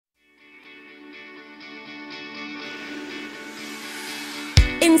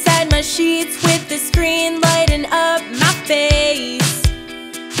inside my sheets with the screen lighting up my face.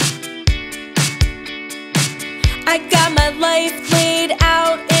 I got my life laid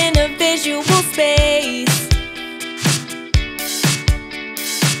out in a visual space.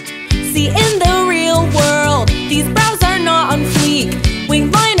 See, in the real world, these brows are not on fleek.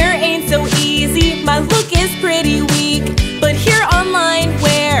 Wing liner ain't so easy, my look is pretty weak. But here online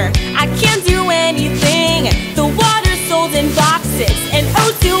where I can't do anything, the water's sold in boxes and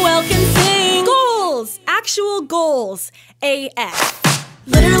oh too well can sing. Goals! Actual goals. AF.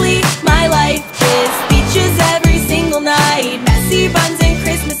 Literally, my life is beaches every single night, messy buns and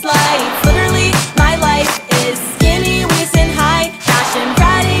Christmas lights. Literally, my life is skinny waist and high fashion,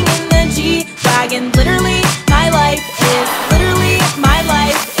 riding in the G-Wagon. Literally, my life is, literally, my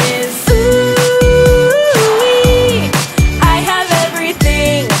life is, ooh-wee. I have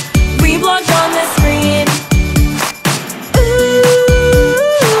everything reblogged on the screen. Ooh-wee.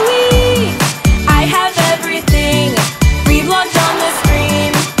 I have everything reblogged on the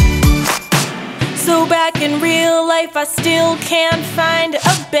screen. So back in real life, I still can't find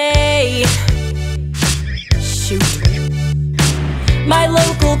a bae. Shoot. My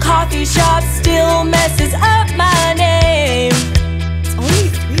local coffee shop still messes up my name. It's only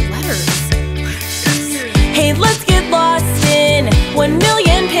 3 letters. Hey, let's get lost in 1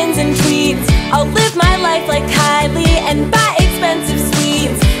 million pins and tweets. I'll live my life like Kylie and buy expensive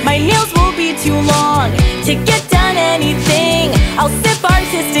sweets. My nails will be too long to get done anything. I'll sip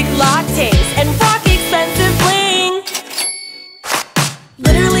artistic lattes and rock expensive bling.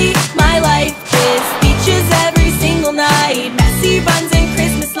 Literally, my life